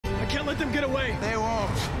them get away. They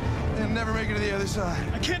won't. They'll never make it to the other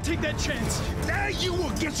side. I can't take that chance. Now you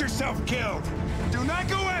will get yourself killed. Do not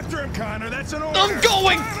go after him, Connor. That's an order. I'm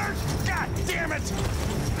going! God damn it!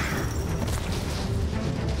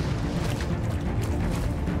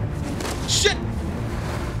 Shit!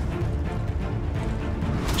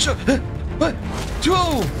 What?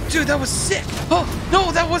 Dude, that was sick! Oh,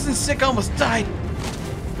 no, that wasn't sick. I almost died.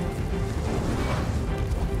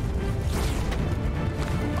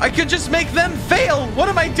 I could just make them fail. What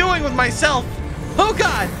am I doing with myself? Oh,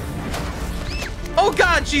 God. Oh,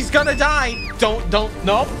 God, she's gonna die.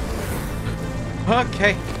 Nope.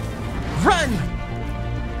 Okay. Run!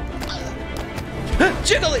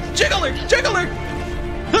 Jiggle it! Jiggle her! Jiggle her!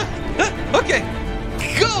 Okay.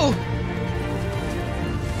 Go!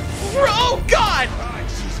 Oh, God! Oh,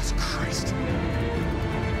 Jesus Christ.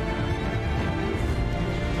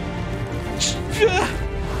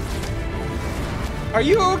 Are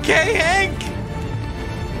you okay, Hank?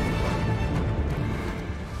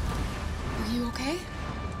 Are you okay?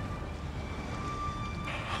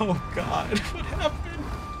 Oh, God. What happened?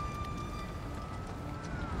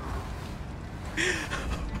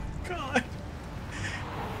 Oh, God.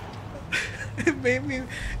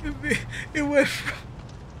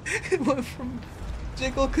 It went from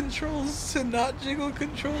jiggle controls to not jiggle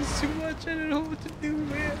controls too much. I don't know what to do,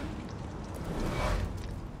 man.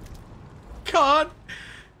 God.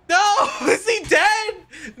 No! Is he dead?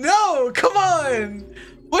 No! Come on!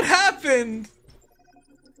 What happened?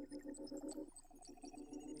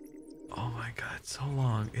 Oh my God, so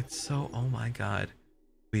long. It's so... Oh my God.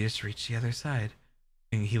 We just reached the other side.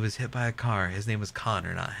 And he was hit by a car. His name was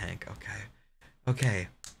Connor, not Hank. Okay. Okay.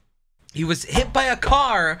 He was hit by a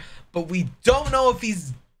car, but we don't know if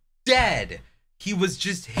he's dead. He was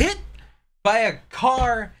just hit by a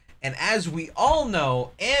car, and as we all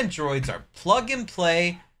know, androids are plug and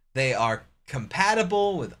play. They are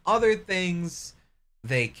compatible with other things.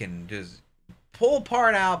 They can just pull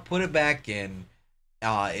part out, put it back in.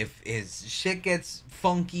 If his shit gets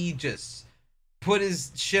funky, just put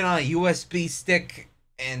his shit on a USB stick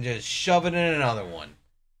and just shove it in another one.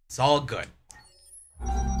 It's all good.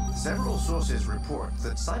 Several sources report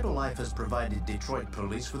that CyberLife has provided Detroit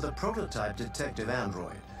police with a prototype detective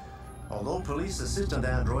android. Although police assistant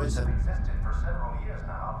androids have existed for several years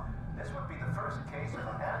now, this would be the first case of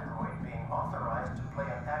an android being authorized to play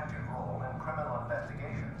an active role in criminal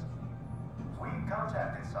investigations. We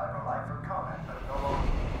contacted CyberLife for comment, but no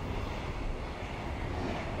longer.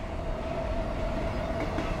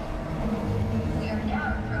 We are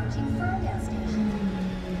now approaching Ferndale Station.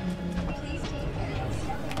 Please take care of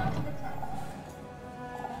stepping onto the platform.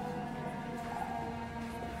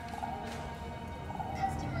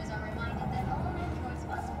 Customers are reminded that all androids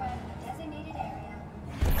must arrive in the designated area.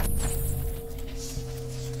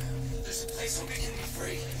 There's a place where we can be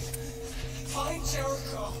free. Find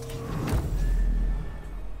Jericho.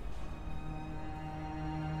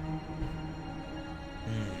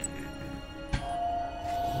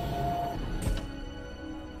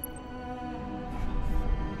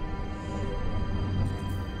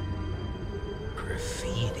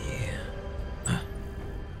 Graffiti. Huh?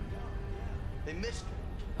 Hey, mister.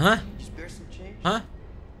 Huh? You spare some change? Huh?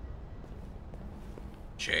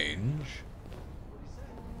 Change?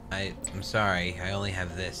 I'm sorry, I only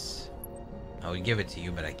have this. I would give it to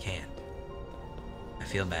you, but I can't. I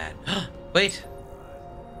feel bad. Wait!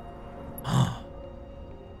 Oh.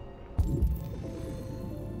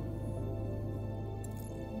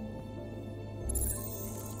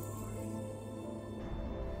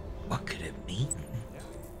 What could it mean?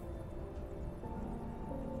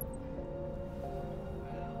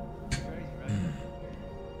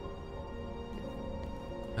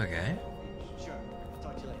 Okay. Sure. I'll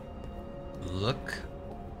talk to you later. Look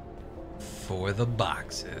for the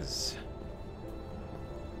boxes.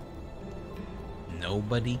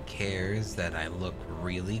 Nobody cares that I look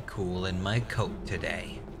really cool in my coat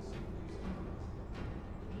today.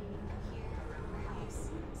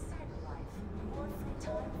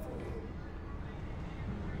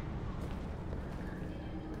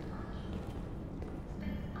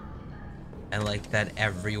 I like that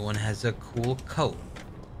everyone has a cool coat.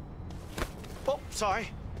 Oh, sorry.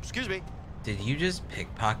 Excuse me. Did you just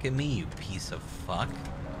pickpocket me, you piece of fuck?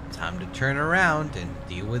 Time to turn around and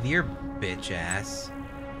deal with your bitch ass.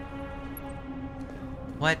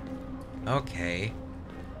 What? Okay.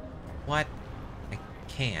 What? I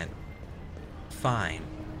can't. Fine.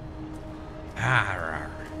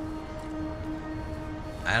 I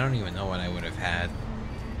don't even know what I would have had.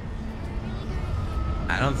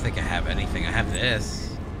 I don't think I have anything. I have this.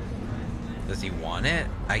 Does he want it?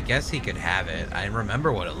 I guess he could have it. I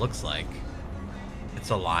remember what it looks like. It's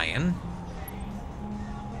a lion.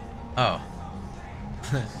 Oh.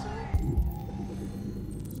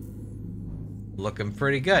 Looking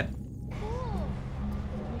pretty good.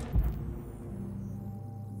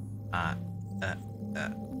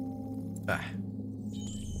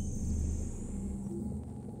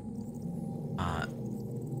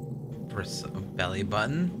 Belly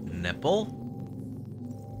button, nipple,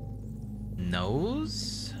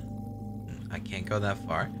 nose. I can't go that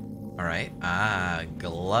far. All right.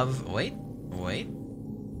 Glove. Wait.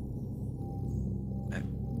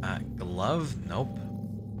 Glove. Nope.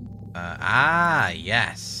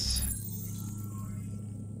 Yes.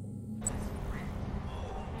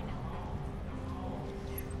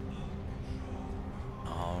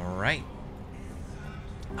 All right.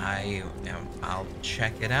 I'll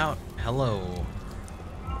check it out. Hello.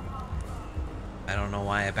 I don't know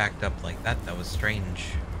why I backed up like that. That was strange.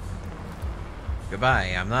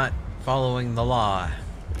 Goodbye. I'm not following the law.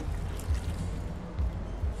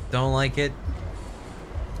 Don't like it?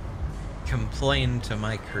 Complain to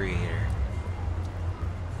my creator.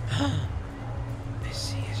 I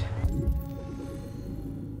see it.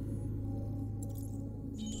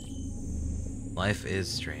 Life is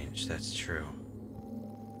strange. That's true.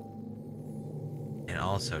 It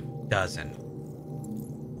also doesn't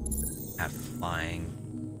have flying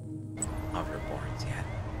hoverboards yet.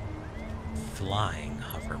 Flying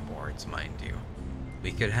hoverboards, mind you.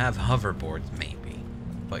 We could have hoverboards maybe,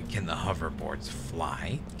 but can the hoverboards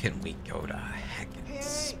fly? Can we go to heckin'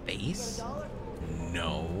 space?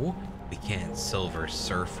 No, we can't Silver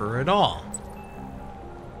Surfer at all.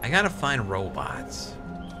 I gotta find robots.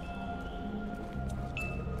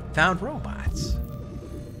 Found robots.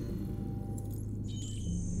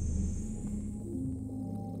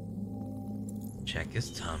 Check his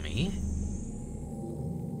tummy.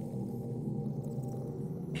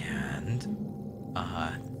 And,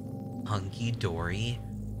 hunky-dory.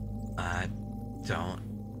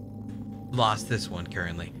 Lost this one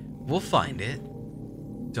currently. We'll find it.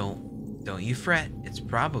 Don't you fret. It's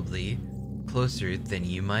probably closer than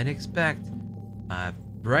you might expect.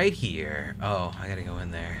 Right here. Oh, I gotta go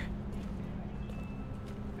in there.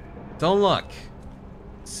 Don't look.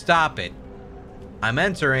 Stop it. I'm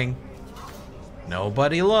entering.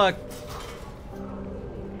 Nobody look.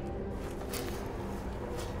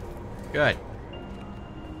 Good.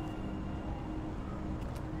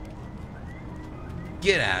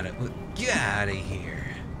 Get out of here.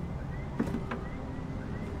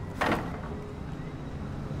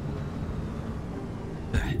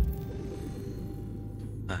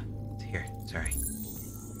 It's here. Sorry.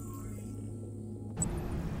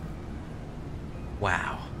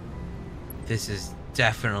 Wow. This is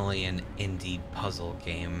definitely an indie puzzle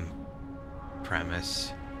game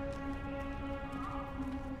premise.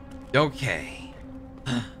 Okay.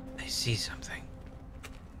 I see something.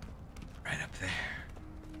 Right up there.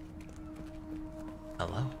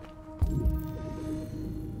 Hello?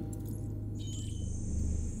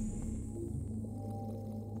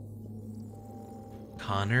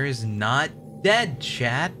 Connor is not dead,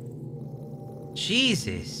 chat.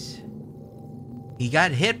 Jesus. He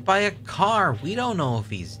got hit by a car. We don't know if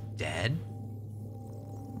he's dead.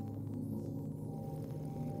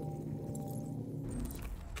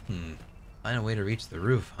 Find a way to reach the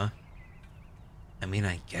roof, huh? I mean,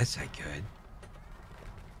 I guess I could.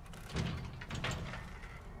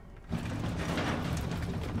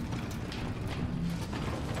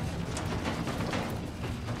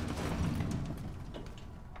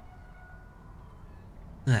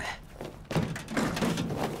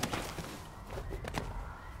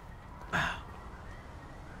 Wow.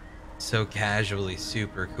 So casually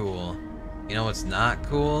super cool. You know what's not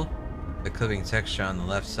cool? The clipping texture on the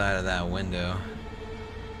left side of that window.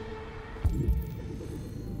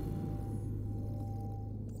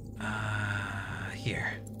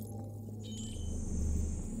 Here.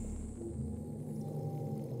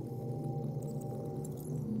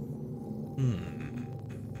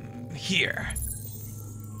 Here.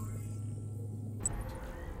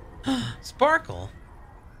 Sparkle.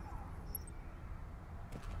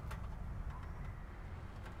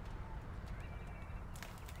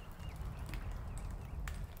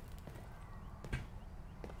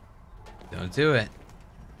 Don't do it.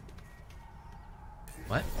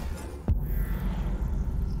 What?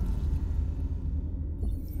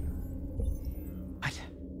 What?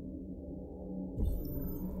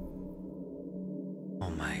 Oh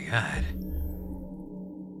my god.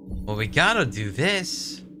 Well, we gotta do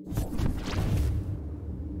this.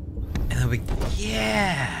 And then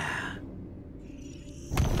yeah.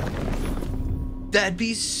 That'd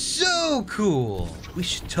be so cool. We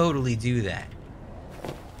should totally do that.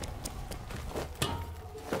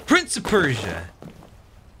 Prince of Persia.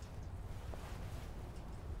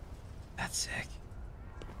 That's sick.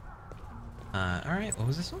 Alright, what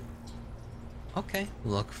was this one? Okay,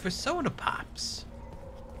 look for soda pops.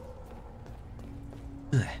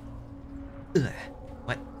 Ugh. Ugh.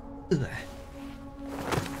 What? Ugh.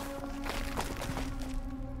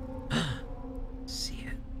 See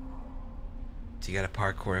it. So you got a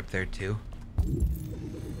parkour up there too?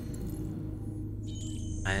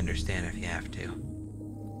 I understand if you have to.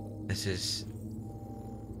 This is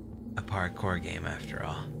a parkour game after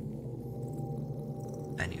all.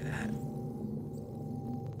 I knew that.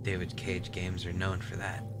 David Cage games are known for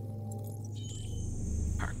that.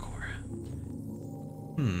 Parkour.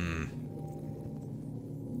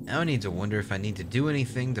 Now I need to wonder if I need to do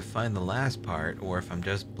anything to find the last part or if I'm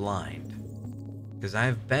just blind. Because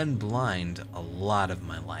I've been blind a lot of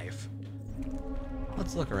my life.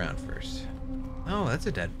 Let's look around first. Oh, that's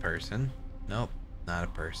a dead person. Nope, not a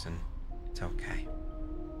person. It's okay.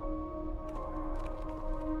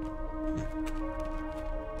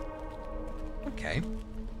 Okay.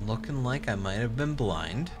 Looking like I might have been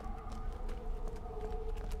blind.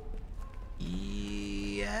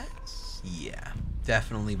 Yes. Yeah.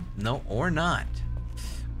 Definitely. No, or not.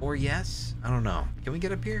 Or yes. I don't know. Can we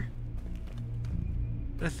get up here?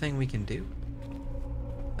 Is that a thing we can do?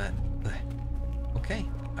 Okay.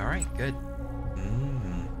 Alright, good.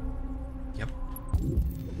 Yep.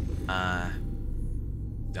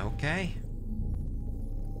 Okay.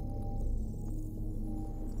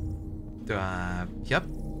 Yep.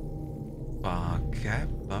 Okay.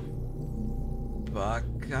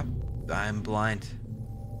 Buck up. I'm blind.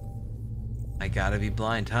 I gotta be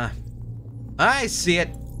blind, huh? I see it.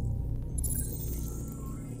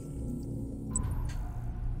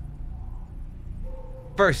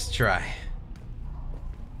 First try.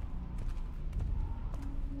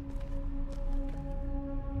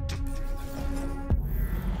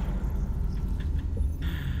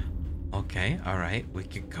 Okay, alright. We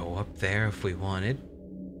could go up there if we wanted.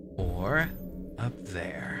 Or up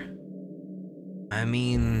there. I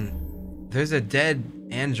mean, there's a dead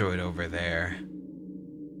android over there.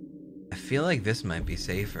 I feel like this might be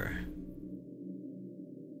safer.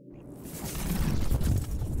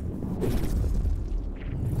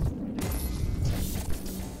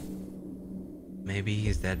 Maybe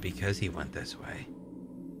he's dead because he went this way.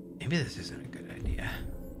 Maybe this isn't a good idea.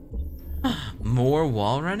 More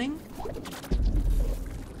wall running?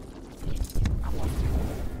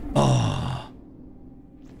 Oh.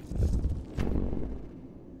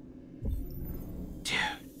 Dude.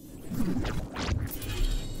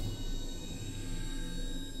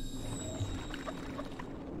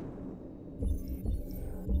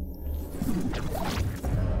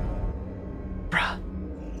 Bruh.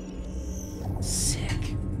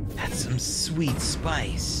 Sick. That's some sweet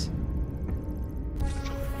spice.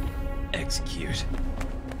 Execute.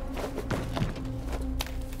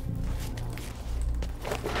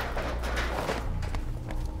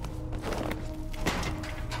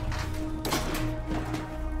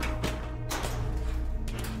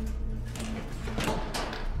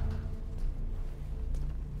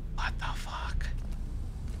 What the fuck?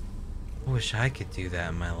 I wish I could do that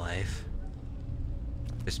in my life.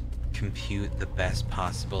 Just compute the best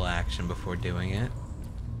possible action before doing it.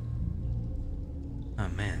 Oh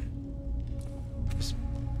man. Just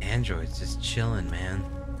androids just chilling, man.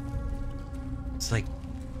 It's like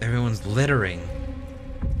everyone's littering.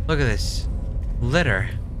 Look at this. Litter.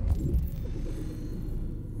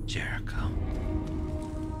 Jericho.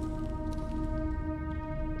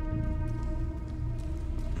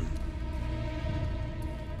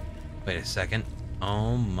 Wait a second.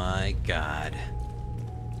 Oh my god.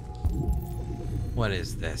 What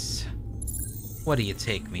is this? What do you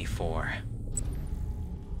take me for?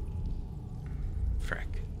 Frick.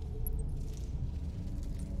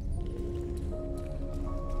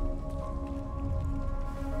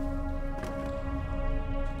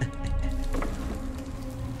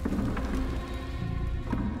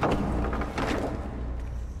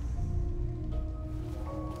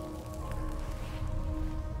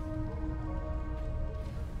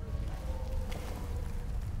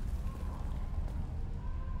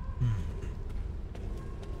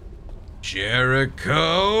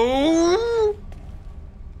 Jericho!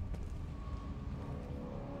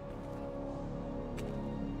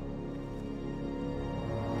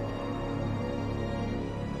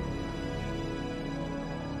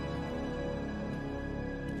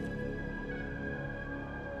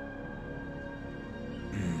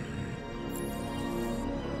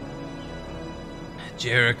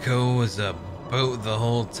 Jericho was a boat the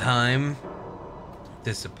whole time.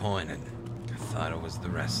 Disappointed. I thought it was the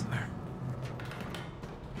wrestler.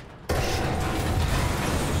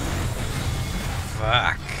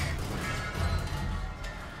 Fuck.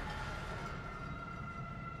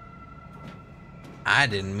 I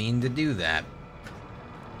didn't mean to do that.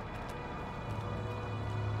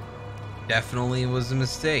 Definitely was a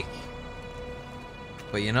mistake.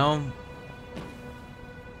 But you know,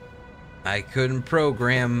 I couldn't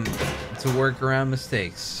program to work around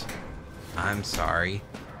mistakes. I'm sorry.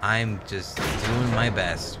 I'm just doing my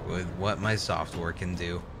best with what my software can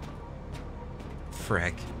do.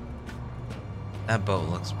 Frick. That boat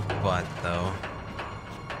looks butt, though.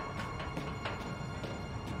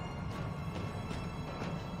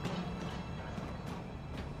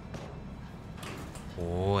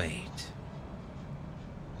 Wait.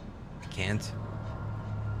 I can't.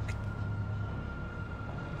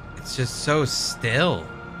 It's just so still.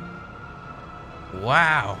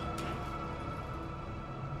 Wow.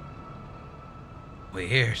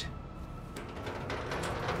 Weird.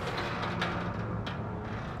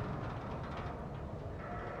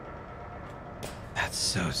 That's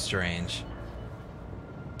so strange.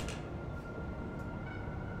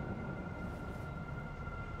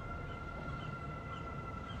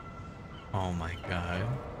 Oh my god.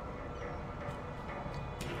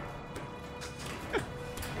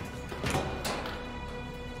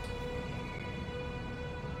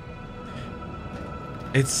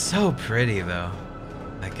 It's so pretty though,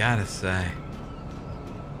 I gotta say.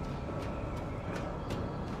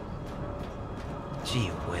 Gee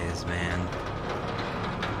whiz, man.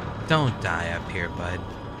 Don't die up here, bud.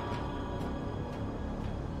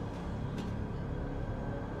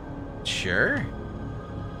 Sure.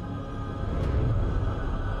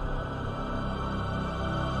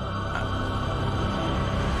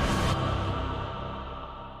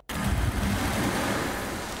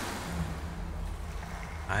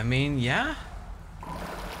 I mean, yeah.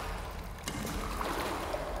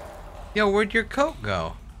 Yo, where'd your coat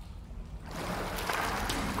go?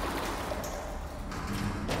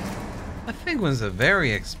 That thing was a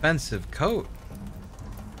very expensive coat.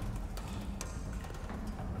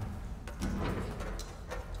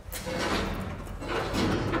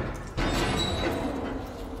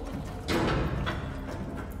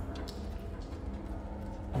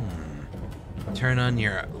 Turn on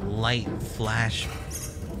your light flash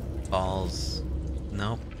balls.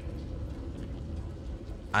 Nope.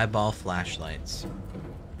 Eyeball flashlights.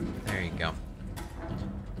 There you go.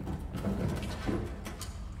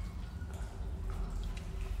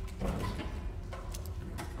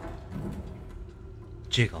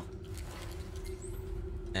 Jiggle.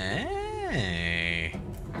 Hey.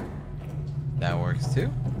 That works too.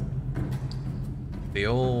 The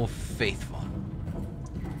old faithful.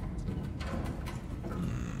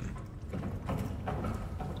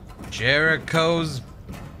 Jericho's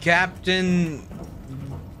captain,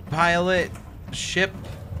 pilot, ship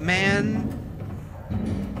man,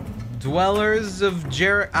 dwellers of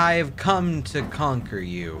I have come to conquer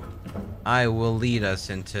you. I will lead us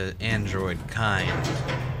into android kind.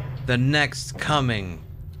 The next coming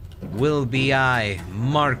will be I,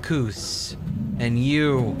 Marcus, and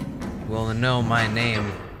you will know my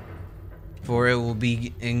name, for it will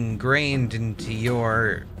be ingrained into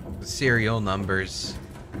your serial numbers.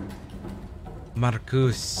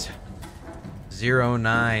 Marcus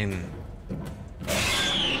 09.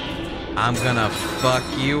 I'm gonna fuck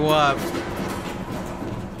you up.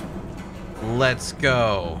 Let's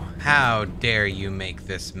go. How dare you make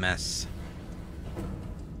this mess?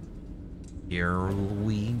 Here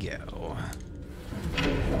we go.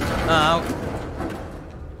 Oh.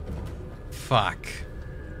 Fuck.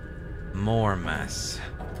 More mess.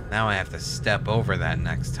 Now I have to step over that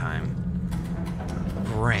next time.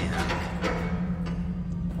 Grand.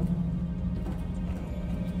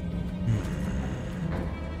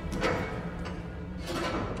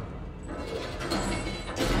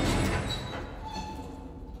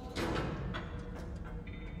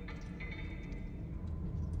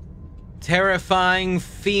 Terrifying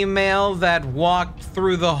female that walked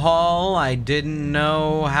through the hall. I didn't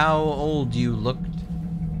know how old you looked,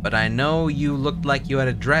 but I know you looked like you had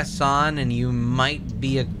a dress on and you might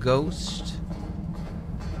be a ghost.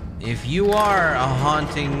 If you are a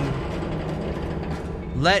haunting,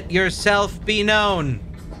 let yourself be known.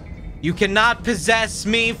 You cannot possess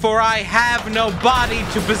me, for I have no body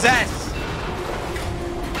to possess.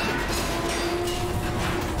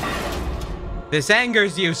 This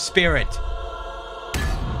angers you, spirit.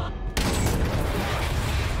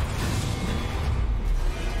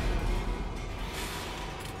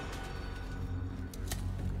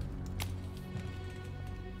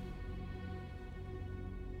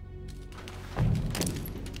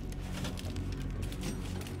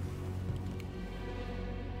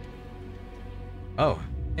 Oh,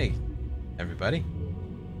 hey, everybody.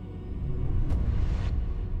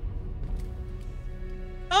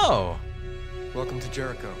 Oh, Welcome to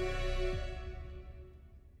Jericho.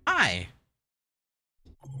 hi.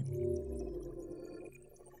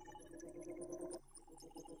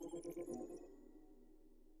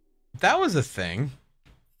 That was a thing.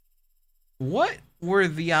 What were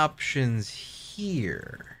the options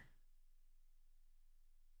here?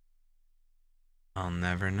 I'll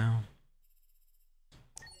never know.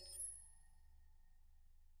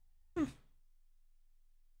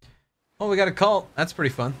 Oh, we got a cult. That's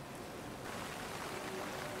pretty fun.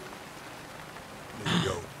 There you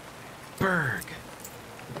go. Berg.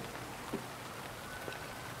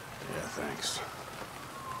 Yeah, thanks.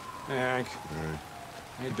 Hey, Hank. All right.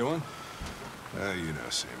 How you doing? You know,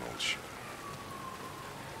 same old shit.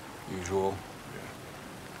 Usual.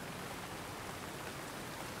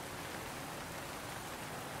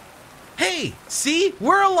 Hey, see?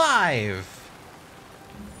 We're alive.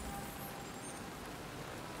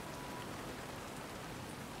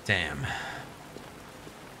 Damn.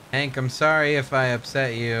 Hank, I'm sorry if I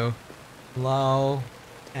upset you. Hello,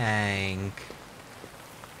 Hank.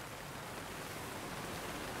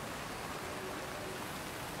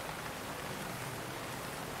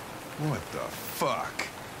 What the fuck?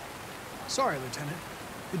 Sorry, Lieutenant.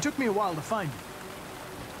 It took me a while to find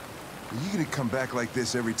you. Are you gonna come back like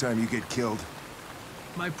this every time you get killed?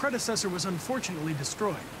 My predecessor was unfortunately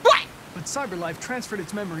destroyed. What? But CyberLife transferred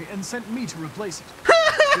its memory and sent me to replace it.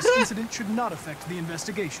 This incident should not affect the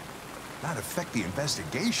investigation. Not affect the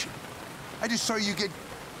investigation? I just saw you get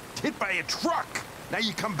hit by a truck. Now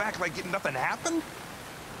you come back like nothing happened?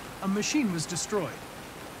 A machine was destroyed,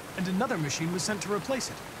 and another machine was sent to replace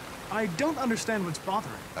it. I don't understand what's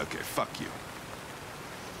bothering. Okay, fuck you.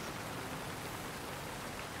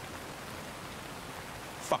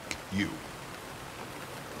 Fuck you.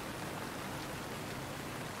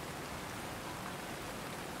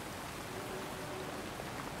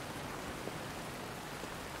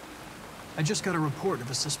 I just got a report of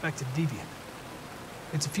a suspected deviant.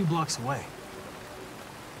 It's a few blocks away.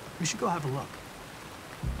 We should go have a look.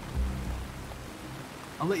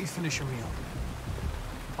 I'll let you finish your meal.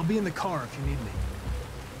 I'll be in the car if you need me.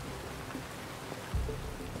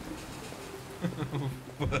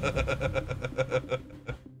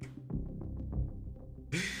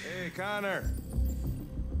 Hey, Connor.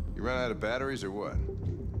 You run out of batteries or what?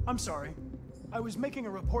 I'm sorry. I was making a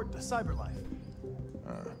report to CyberLife.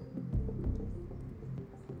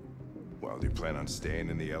 Well, do you plan on staying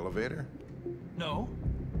in the elevator? No.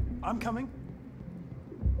 I'm coming.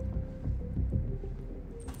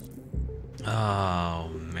 Oh,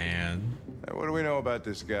 man. Hey, what do we know about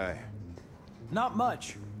this guy? Not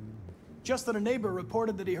much. Just that a neighbor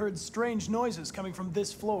reported that he heard strange noises coming from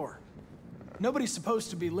this floor. Nobody's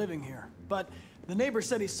supposed to be living here, but the neighbor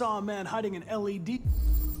said he saw a man hiding an LED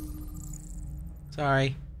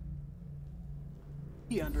Sorry.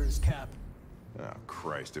 under his cap. Oh,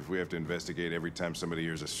 Christ, if we have to investigate every time somebody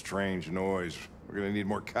hears a strange noise, we're gonna need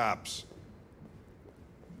more cops.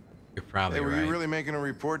 You're probably Hey, were right. you really making a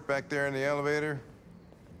report back there in the elevator?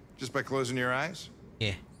 Just by closing your eyes?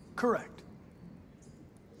 Yeah. Correct.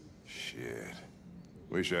 Shit.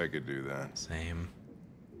 Wish I could do that. Same.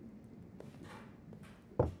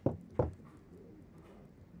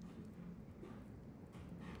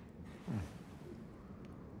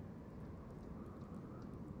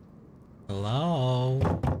 Hello?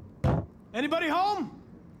 Anybody home?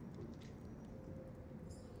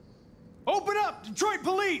 Open up, Detroit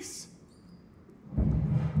Police!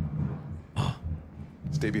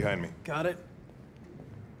 Stay behind me. Got it.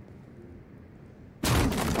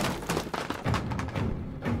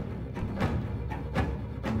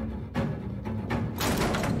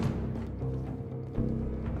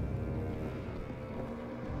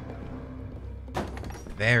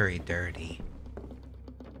 Very dirty.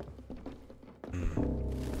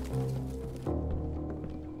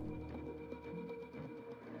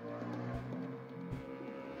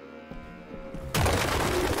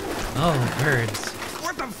 Oh, birds.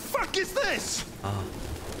 What the fuck is this? Oh.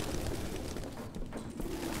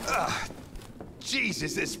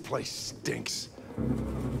 Jesus, this place stinks.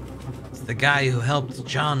 It's the guy who helped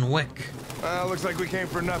John Wick. Well, looks like we came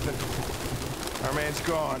for nothing. Our man's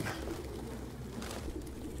gone.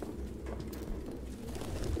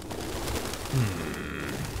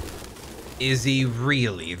 Is he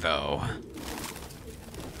really, though?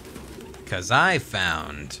 'Cause I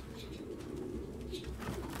found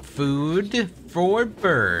food for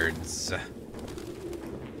birds.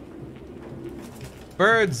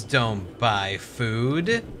 Birds don't buy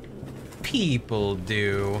food. People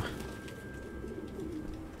do.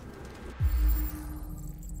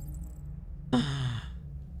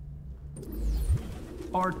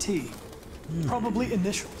 RT. Probably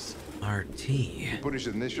initials. RT. Put his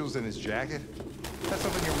initials in his jacket? That's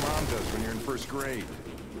something your mom does when you're in first grade.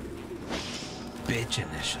 Bitch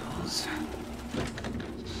initials.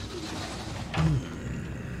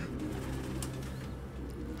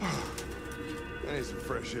 I need some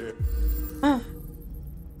fresh air.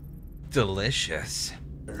 Delicious.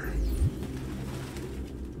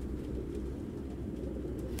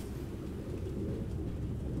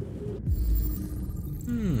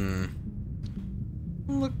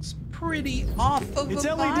 Looks pretty off of Its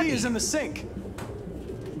the LED body. is in the sink.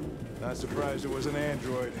 Not surprised it was an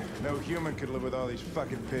android. No human could live with all these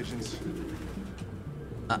fucking pigeons.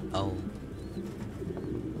 Uh-oh.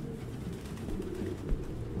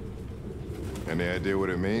 Any idea what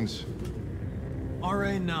it means?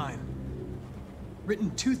 RA9.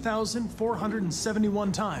 Written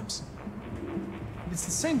 2,471 times. It's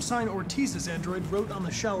the same sign Ortiz's android wrote on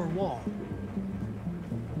the shower wall.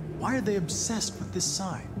 Why are they obsessed with this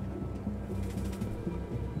sign?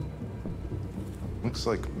 Looks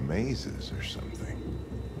like mazes or something.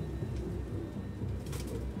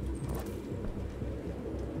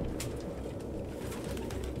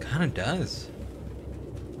 Kinda does.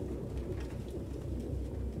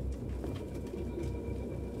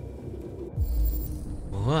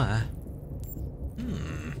 What?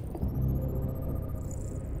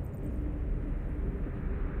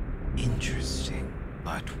 Interesting.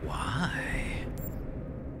 But why?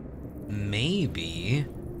 Maybe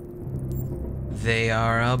they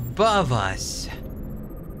are above us.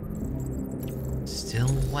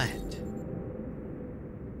 Still wet.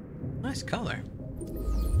 Nice color.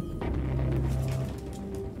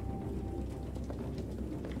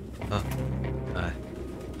 Oh,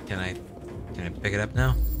 can I pick it up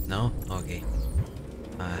now? No? Okay.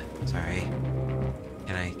 Sorry.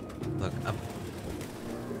 Can I look up?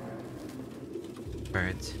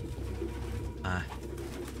 Birds.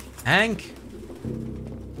 Hank?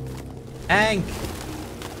 Hank!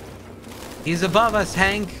 He's above us,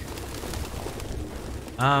 Hank!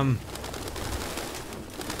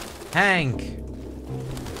 Hank!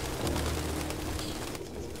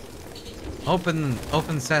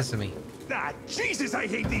 Open sesame. Ah, Jesus, I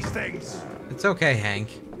hate these things! It's okay,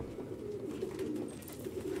 Hank.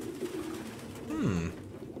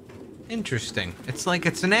 Interesting. It's like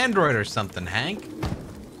it's an android or something, Hank.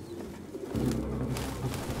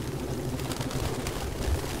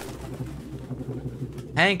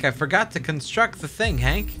 Hank, I forgot to construct the thing,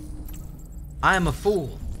 Hank. I am a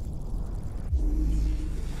fool.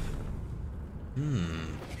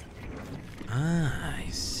 I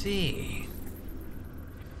see.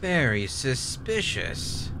 Very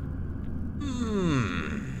suspicious.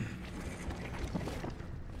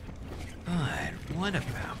 But what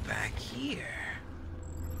about back here?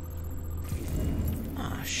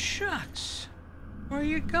 Oh, shucks. Where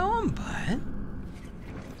you going, bud?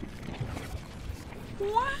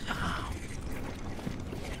 Wow.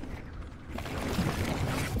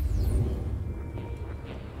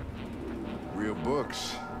 Real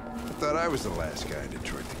books. I thought I was the last guy in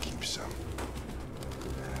Detroit to keep some.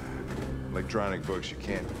 Electronic books, you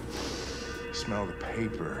can't smell the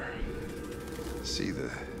paper. See the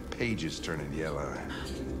pages turning yellow.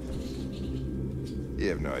 You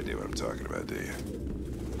have no idea what I'm talking about, do you?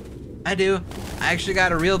 I do. I actually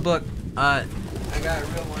got a real book. I got a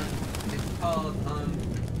real one.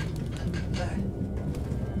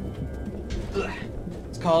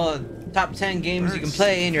 It's called Top 10 Games You Can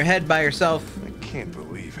Play in Your Head by Yourself. I can't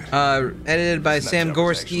believe it. Edited by This Sam nut job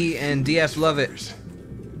was Gorski actually and DF Lovett.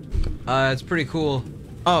 It's pretty cool.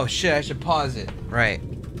 Oh shit, I should pause it. Right.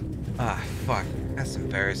 Ah, fuck. That's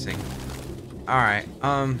embarrassing. Alright,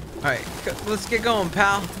 alright, let's get going,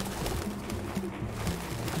 pal.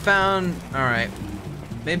 Alright.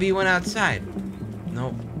 Maybe you went outside.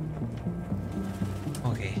 Nope.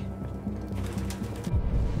 Okay.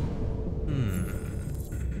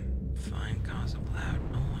 Find cause of loud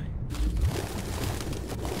noise.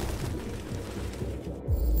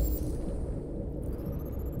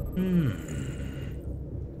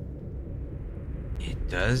 It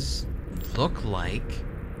does look like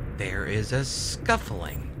there is a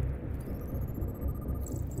scuffling.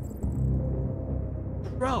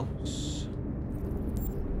 Gross.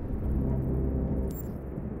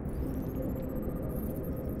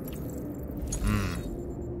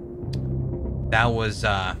 That was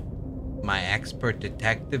my expert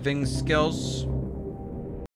detectiving skills